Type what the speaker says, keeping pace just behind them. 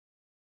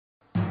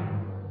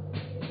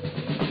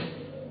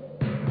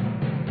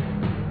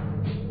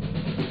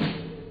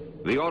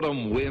The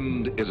autumn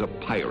wind is a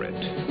pirate,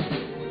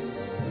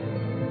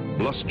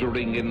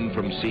 blustering in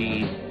from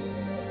sea.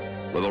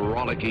 With a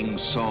rollicking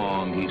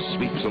song he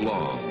sweeps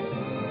along,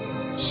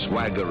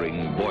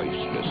 swaggering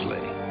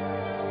boisterously.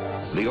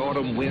 The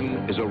autumn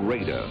wind is a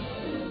raider,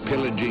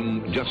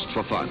 pillaging just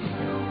for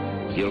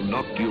fun. He'll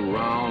knock you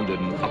round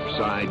and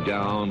upside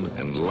down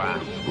and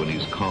laugh when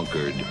he's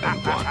conquered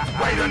and won.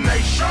 Raider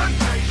Nation,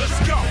 let's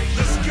go,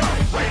 let's go.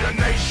 Raider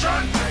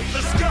Nation,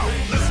 let's go,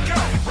 let's go.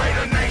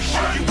 Raider Nation,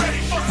 are you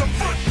ready for some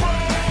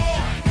football?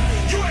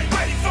 You ain't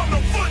ready for no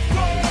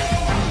football.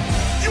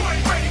 You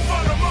ain't ready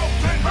for the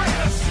Oakland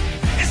Raiders.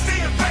 It's the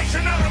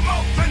invasion of the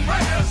Oakland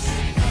Raiders.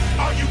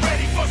 Are you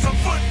ready for some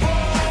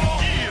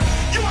football? Yeah.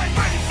 You ain't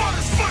ready for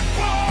this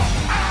football.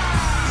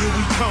 Here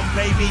we come,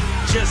 baby.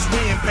 Just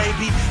win,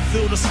 baby.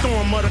 Feel the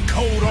storm of the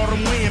cold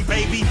autumn wind,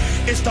 baby.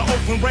 It's the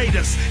Oakland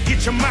Raiders.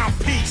 Get your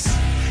mouthpiece.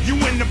 You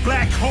in the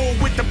black hole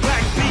with the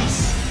black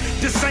beast.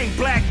 This ain't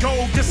black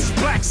gold, this is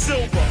black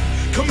silver.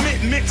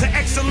 Commitment to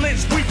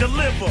excellence, we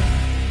deliver.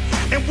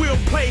 And we'll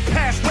play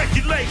past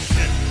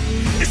regulation.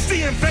 It's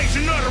the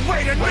invasion of the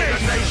Raider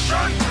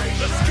Nation.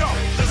 Let's go,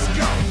 let's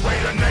go.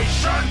 Raider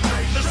Nation.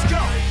 Let's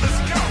go, let's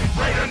go.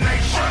 Raider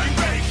Nation. Are you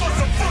ready for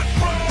some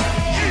football?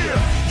 Yeah.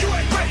 You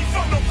ain't ready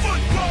for no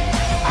football.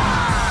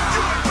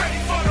 You ain't ready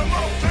for the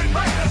Oakland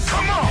Raiders.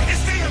 Come on.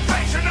 It's the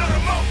invasion of the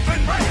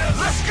Oakland Raiders.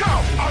 Let's go.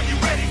 Are you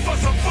ready for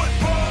some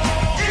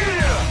football?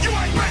 Yeah. You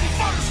ain't ready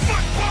for this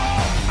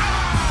football.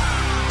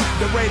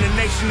 The Raider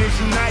Nation is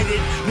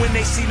united. When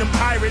they see them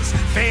pirates,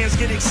 fans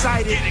get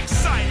excited.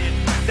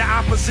 The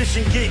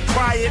opposition get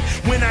quiet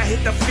when I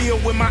hit the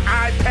field with my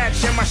eye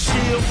patch and my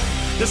shield.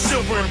 The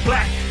silver and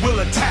black will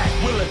attack,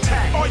 will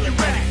attack. Are you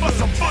ready for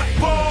some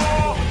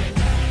football?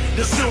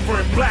 The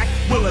silver and black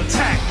will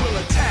attack, will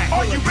attack.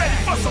 Are you ready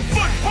for some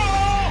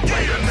football?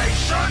 Raider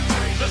Nation,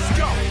 let's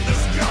go,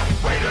 let's go.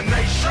 Raider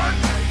Nation,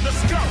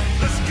 let's go,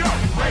 let's go.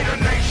 Raider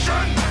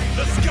Nation,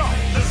 let's go,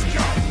 let's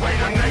go.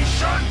 Raider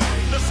Nation,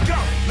 let's go,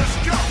 let's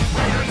go.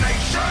 Raider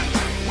Nation,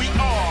 we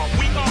are.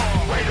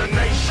 Raider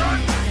Nation,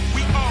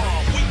 we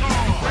are.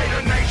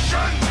 Raider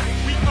Nation,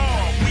 we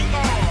are.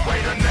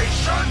 Raider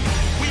Nation,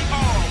 we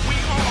are.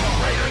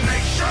 Raider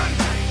Nation,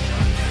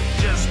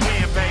 just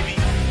win, baby.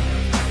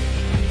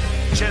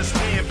 Just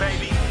win,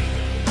 baby.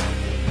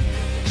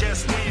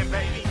 Just win,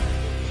 baby.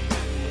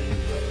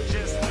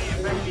 Just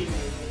win, baby.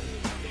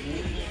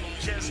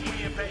 Just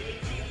win, baby.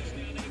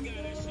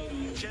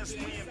 Just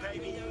win,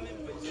 baby.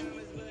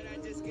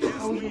 Just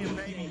win, baby.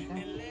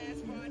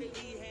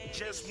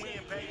 Just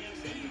win, baby.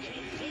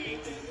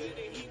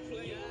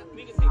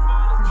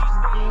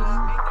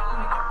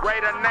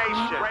 Raider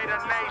Nation.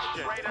 Raider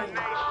Nation. Raider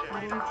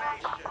Nation.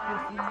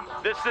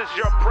 This is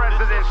your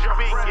president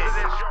speaking.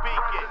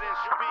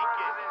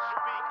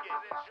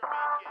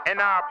 And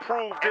I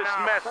approve this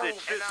message.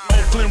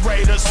 Oakland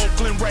Raiders,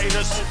 Oakland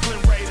Raiders,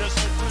 Oakland Raiders.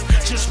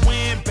 Just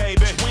win,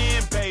 baby,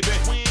 win, baby,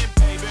 win,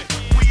 baby.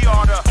 We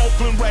are the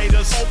Oakland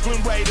Raiders,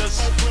 Oakland Raiders,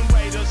 Oakland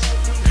Raiders.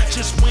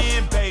 Just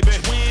win, baby,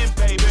 win,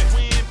 baby,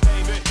 win,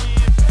 baby.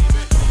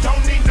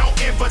 Don't need no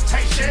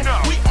invitation.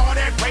 We are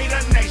that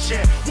Raider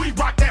Nation. We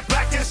rock that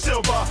black and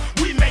silver.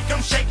 We make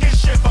them shake and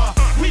shiver.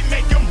 We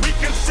make them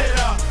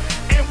reconsider.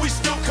 And we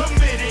still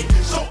committed.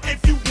 So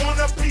if you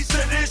want a piece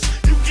of this,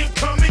 you can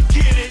come and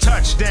get it.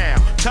 Touchdown,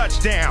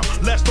 touchdown.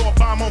 Let's throw a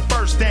bomb on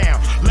first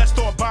down. Let's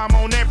throw a bomb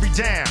on every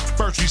down.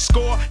 First we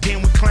score,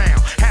 then we clown.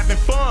 Having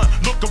fun,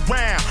 look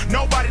around.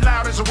 Nobody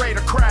loud as a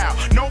Raider crowd.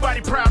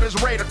 Nobody proud as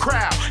a Raider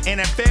crowd.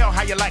 NFL,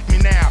 how you like me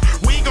now?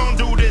 We gon'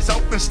 do this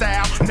open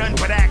style. Nothing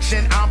but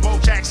action. I'm Bo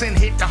Jackson,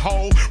 hit the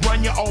hole.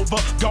 Run you over,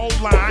 goal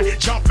line.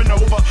 Jumping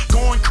over,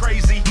 going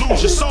crazy.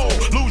 Lose your soul,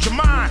 lose your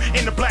mind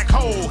in the black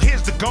hole.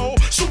 Here's the goal,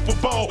 Super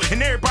Bowl.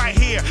 And everybody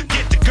here,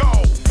 get to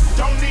go.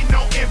 Don't need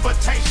no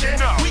invitation.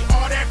 We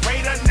are that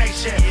Raider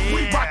Nation. Yeah.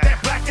 We rock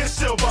that black and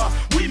silver.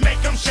 We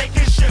make them shake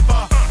and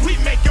shiver. We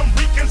make them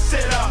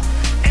reconsider.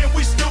 And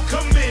we still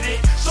committed.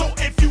 So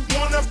if you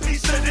want a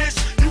piece of this,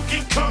 you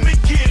can come and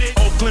get it.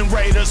 Oakland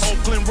Raiders,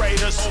 Oakland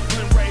Raiders,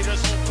 Oakland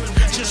Raiders.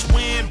 Just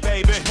win,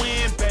 baby,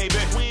 win, baby,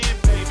 win,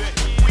 baby.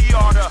 We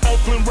are the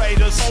Oakland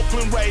Raiders,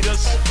 Oakland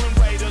Raiders, Oakland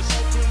Raiders.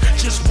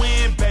 Just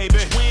win,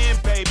 baby, win,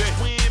 baby,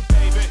 win,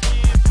 baby.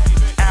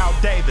 Al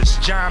Davis,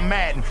 John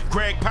Madden,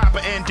 Greg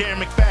Papa, and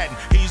Darren McFadden.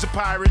 He's a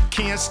pirate,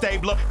 Ken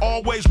Stabler,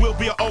 always will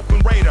be an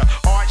Oakland Raider.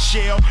 Art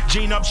Shell,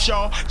 Gene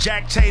Upshaw,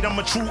 Jack Tatum,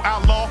 a true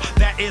outlaw.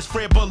 That is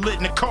Fred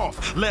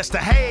Bulletnikoff. Lester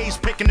Hayes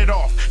picking it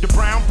off. The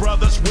Brown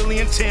brothers, Willie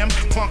and Tim,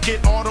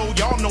 Plunkett, Otto,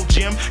 y'all know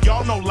Jim,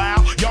 y'all know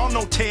Lau, y'all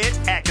know Ted.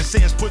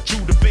 Atkinson's put you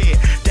to bed.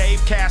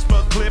 Dave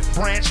Casper, Cliff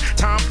Branch,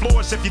 Tom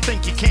Flores if you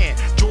think you can.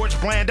 George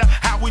Blanda,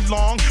 Howie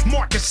Long,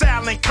 Marcus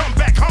Allen, come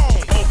back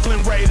home.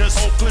 Oakland Raiders,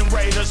 Oakland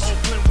Raiders,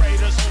 Oakland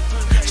Raiders.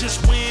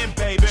 Just win,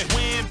 baby,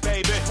 win,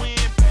 baby, win,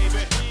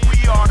 baby.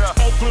 We are the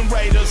Oakland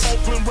Raiders,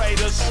 Oakland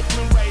Raiders,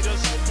 Oakland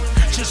Raiders.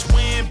 Just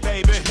win,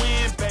 baby,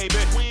 win, baby,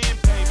 win,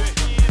 baby.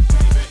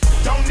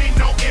 Don't need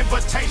no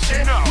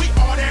invitation. We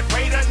are that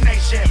Raider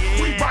Nation.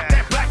 Yeah. We rock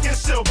that black and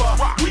silver.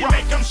 We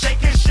make them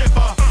shake and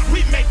shiver.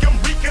 We make them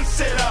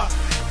reconsider.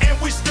 And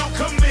we still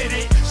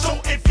committed.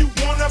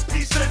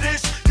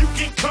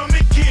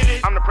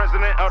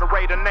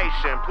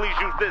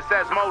 this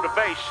as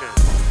motivation.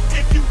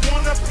 If you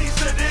want a piece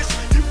of this,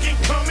 you can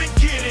come and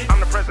get it. I'm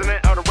the president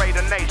of the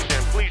Raider Nation.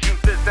 Please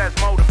use this as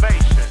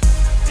motivation.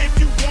 If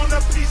you want a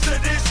piece of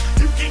this,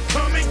 you can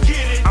come and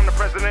get it. I'm the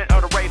president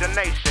of the Raider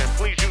Nation.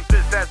 Please use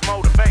this as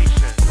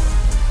motivation.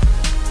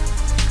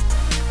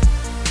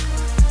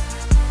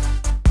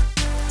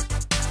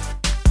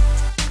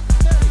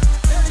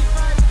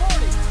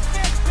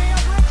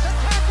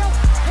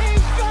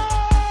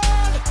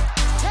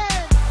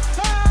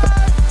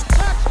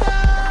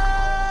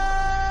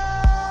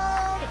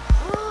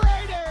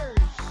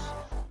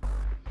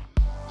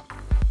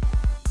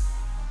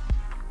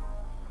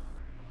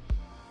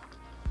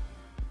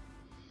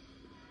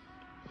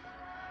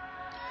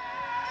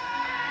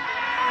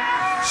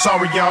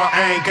 Sorry y'all,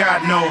 I ain't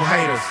got no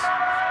haters.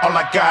 All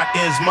I got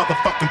is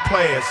motherfucking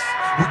players.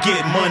 We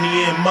get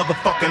money in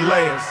motherfucking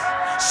layers.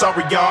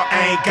 Sorry y'all,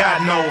 I ain't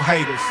got no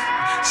haters.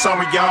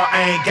 Sorry y'all,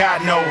 I ain't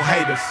got no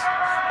haters.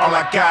 All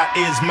I got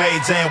is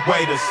maids and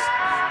waiters.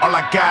 All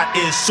I got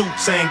is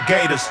suits and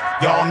gators.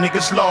 Y'all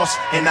niggas lost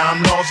and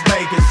I'm Las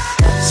Vegas.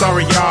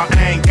 Sorry y'all,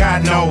 I ain't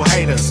got no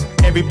haters.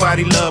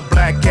 Everybody love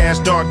Black Ass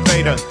Darth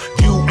Vader.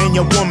 You and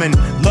your woman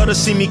love to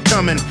see me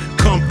coming.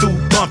 Come through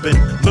bumping,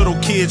 little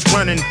kids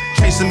running,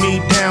 chasing me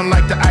down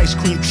like the ice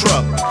cream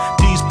truck.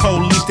 These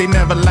police, they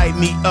never light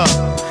me up.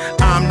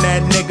 I'm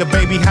that nigga,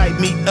 baby, hype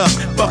me up.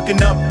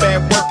 Fucking up at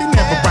work, they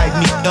never write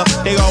me up.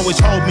 They always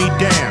hold me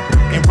down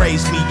and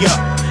raise me up.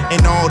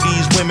 And all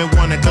these women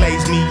wanna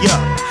glaze me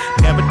up.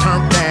 Never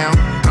turned down,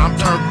 I'm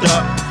turned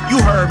up. You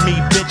heard me,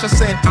 bitch, I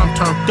said I'm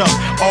turned up.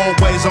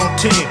 Always on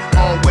 10,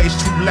 always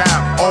too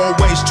loud,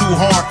 always too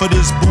hard for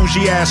this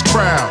bougie ass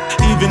crowd.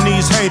 Even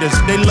these haters,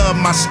 they love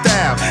my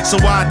style, so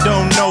I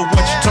don't know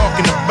what you're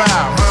talking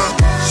about, huh?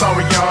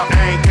 Sorry y'all,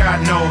 I ain't got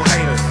no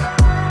haters.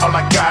 All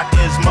I got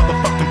is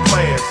motherfucking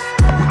players.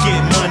 We get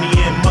money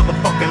in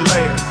motherfucking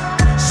layers.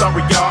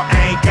 Sorry y'all,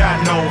 I ain't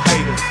got no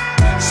haters.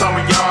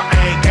 Sorry y'all, I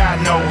ain't got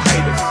no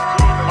haters.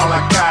 All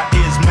I got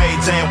is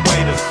maids and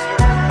waiters.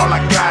 All I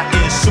got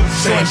is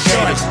suits and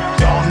gators.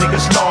 Y'all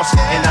niggas lost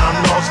and I'm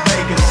Las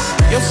Vegas.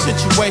 Your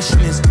situation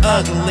is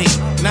ugly,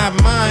 not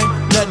mine.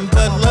 Nothing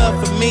but love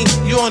for me.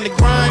 You on the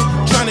grind,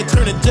 trying to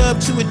turn a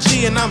dub to a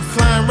G, and I'm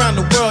flying around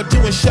the world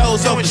doing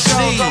shows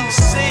overseas.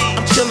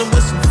 I'm chilling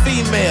with some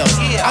females.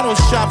 I don't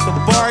shop for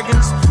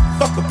bargains.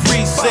 Fuck a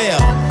pre-sale.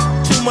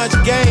 Too much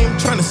game,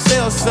 trying to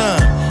sell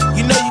some.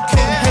 You know you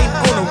can't hate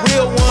on a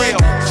real one.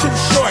 Too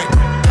short.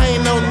 I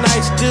ain't no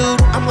nice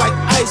dude. I'm like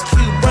Ice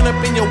Cube, run up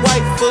in your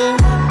white food.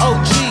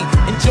 OG,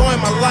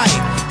 enjoying my life.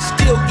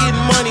 Still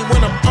getting money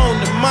when I'm on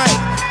the mic.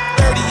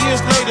 30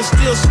 years later,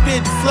 still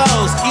spitting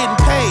flows. Getting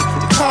paid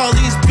to call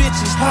these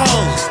bitches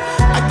hoes.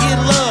 I get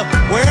love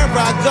wherever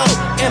I go,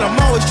 and I'm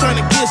always trying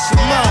to get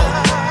some more.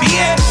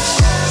 Bitch.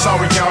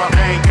 Sorry y'all,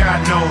 I ain't got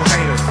no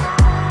haters.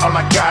 All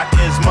I got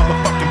is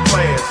motherfucking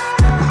players.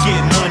 We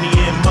get money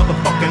in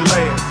motherfucking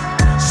layers.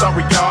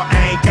 Sorry y'all,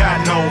 I ain't got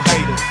no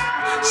haters.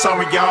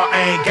 Sorry y'all,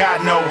 I ain't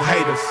got no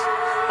haters.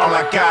 All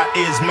I got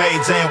is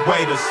maids and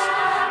waiters.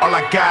 All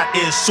I got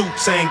is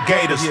suits and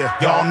gators.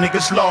 Y'all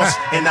niggas lost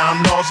and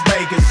I'm Las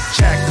Vegas.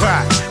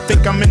 Jackpot,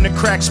 think I'm in the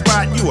crack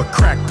spot? You a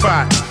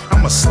crackpot.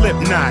 I'm a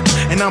Slipknot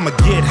and I'ma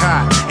get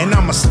hot and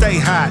I'ma stay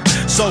hot.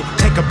 So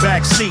take a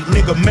back seat,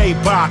 nigga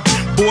Maybach.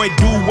 Boy,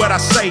 do what I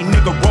say,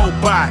 nigga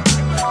robot.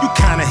 You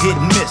kinda hit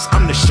and miss,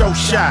 I'm the show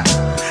shot.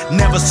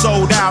 Never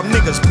sold out,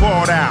 niggas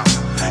bought out.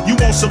 You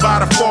won't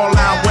survive the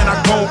fallout when I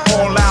go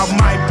all out.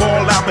 Might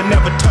ball out but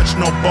never touch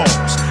no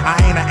balls.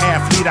 I ain't an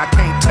athlete, I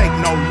can't take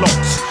no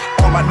loss.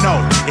 All I know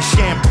is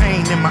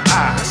champagne in my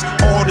eyes.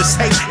 All this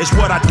hate is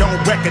what I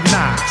don't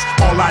recognize.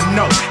 All I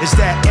know is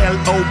that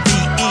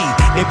L-O-V-E.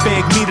 They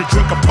beg me to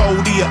drink a 40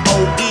 or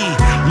OE.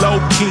 Low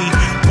key,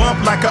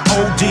 bump like a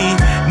OD.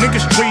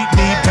 Niggas treat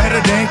me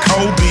better than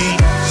Kobe.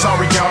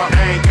 Sorry y'all,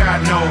 I ain't got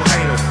no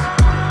haters.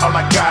 All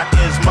I got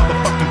is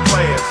motherfucking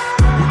players.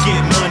 We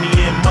get money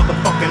in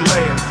motherfucking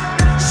layers.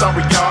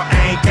 Sorry y'all,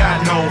 I ain't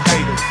got no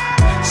haters.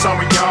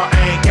 Sorry y'all,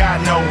 I ain't got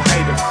no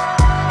haters.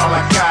 All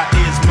I got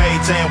is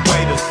maids and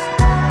waiters.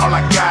 All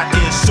I got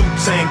is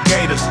suits and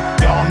gators.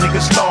 Y'all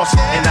niggas lost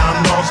and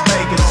I'm Las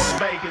Vegas.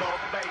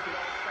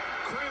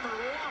 Kramer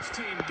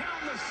Rothstein down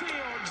the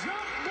field,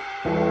 jump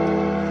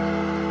ball.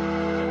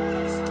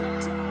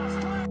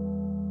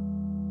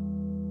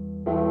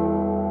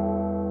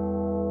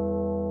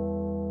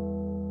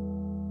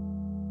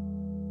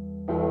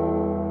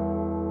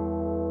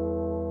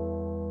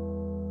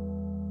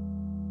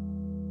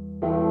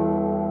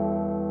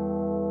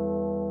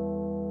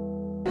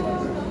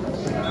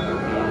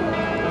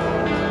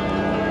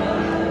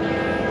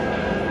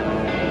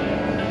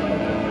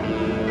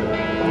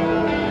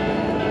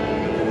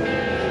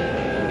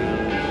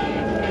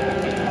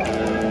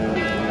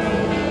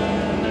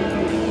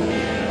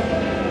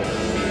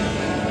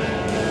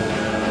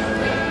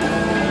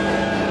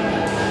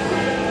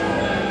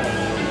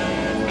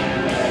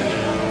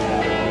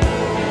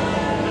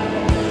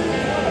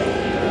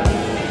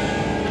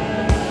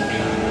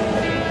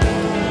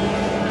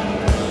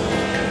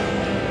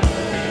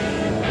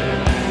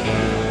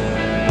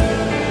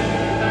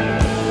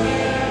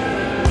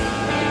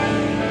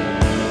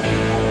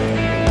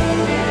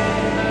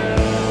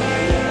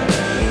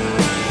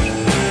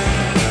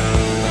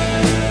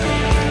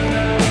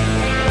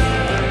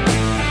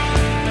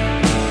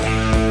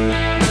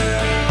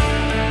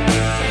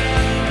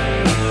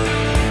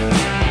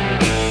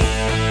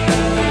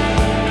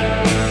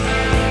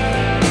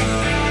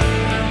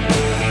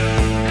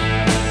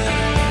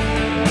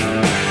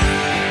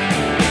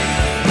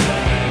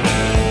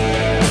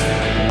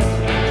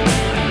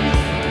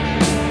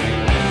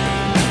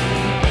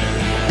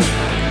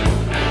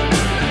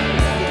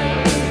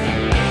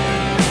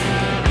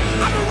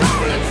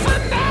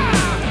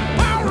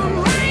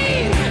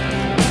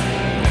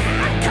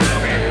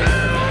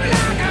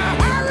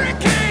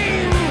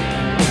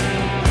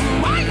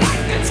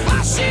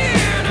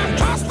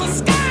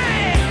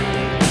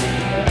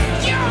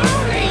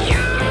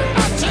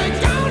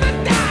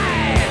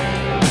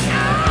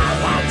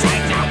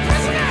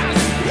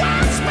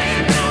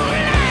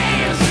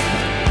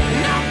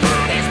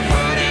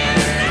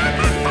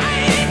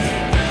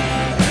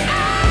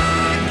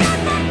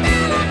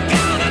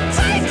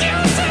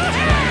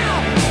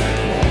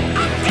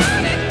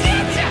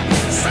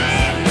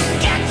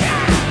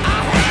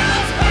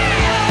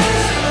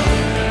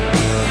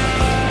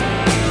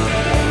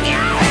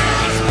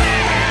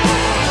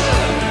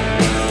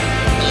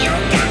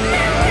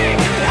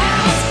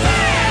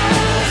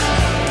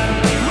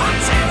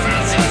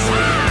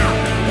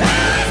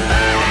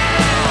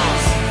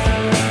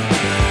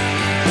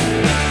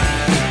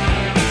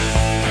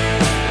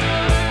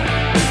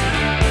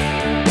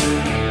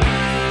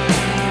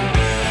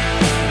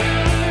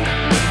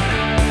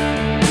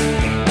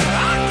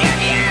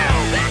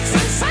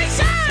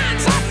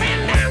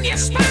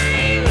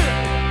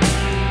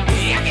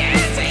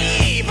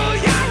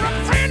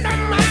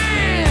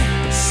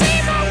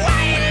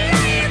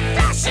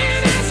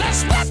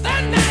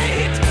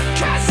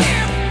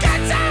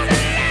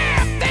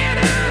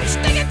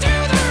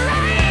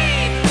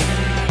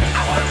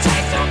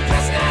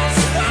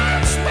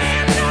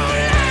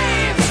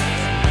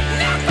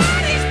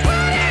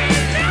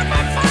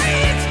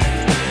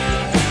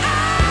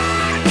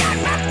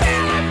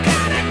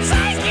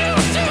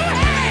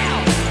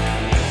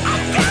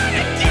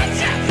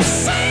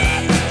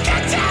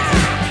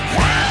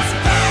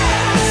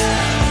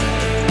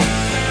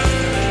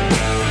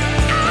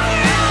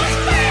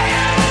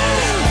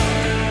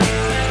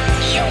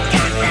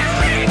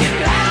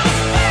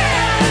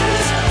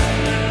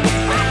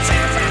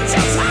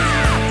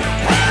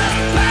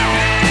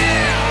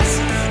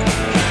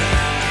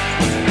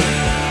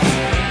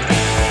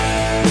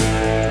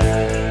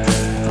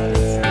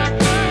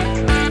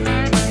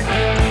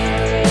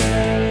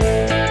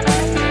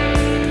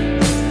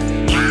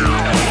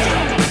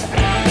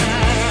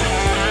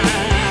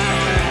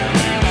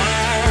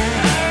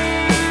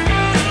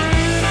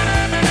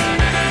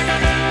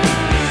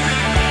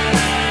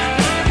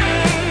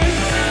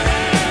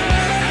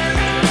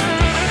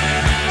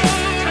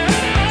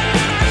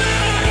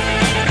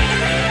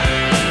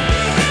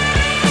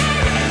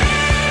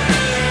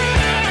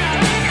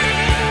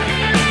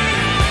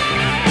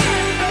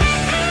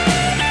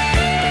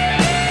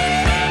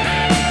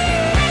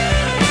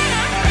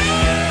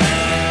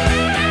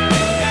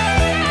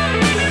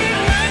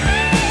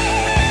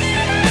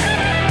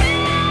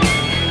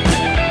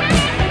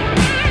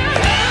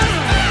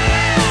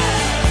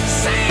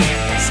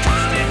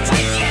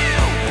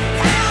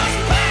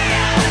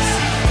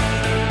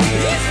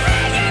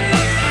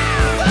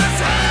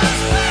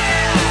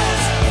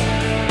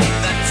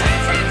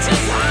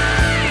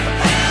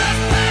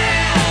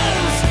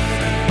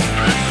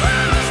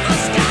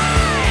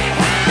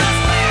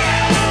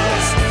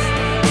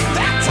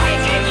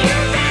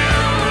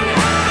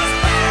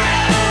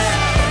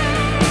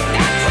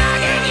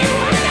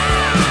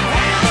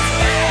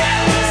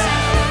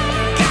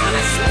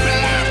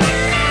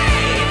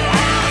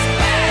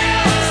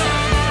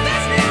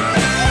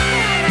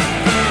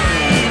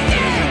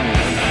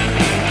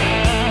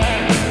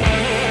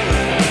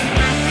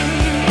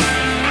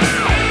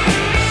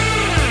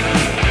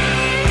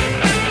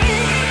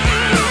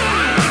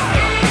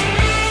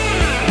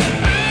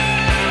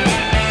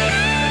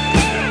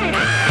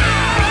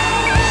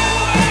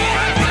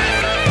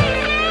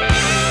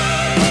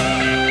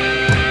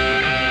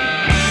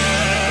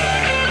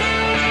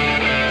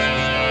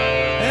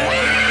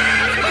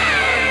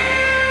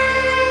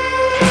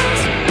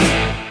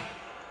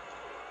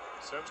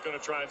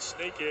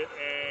 sneak it,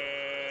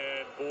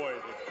 and boy,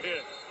 the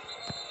pit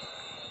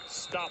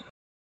stopped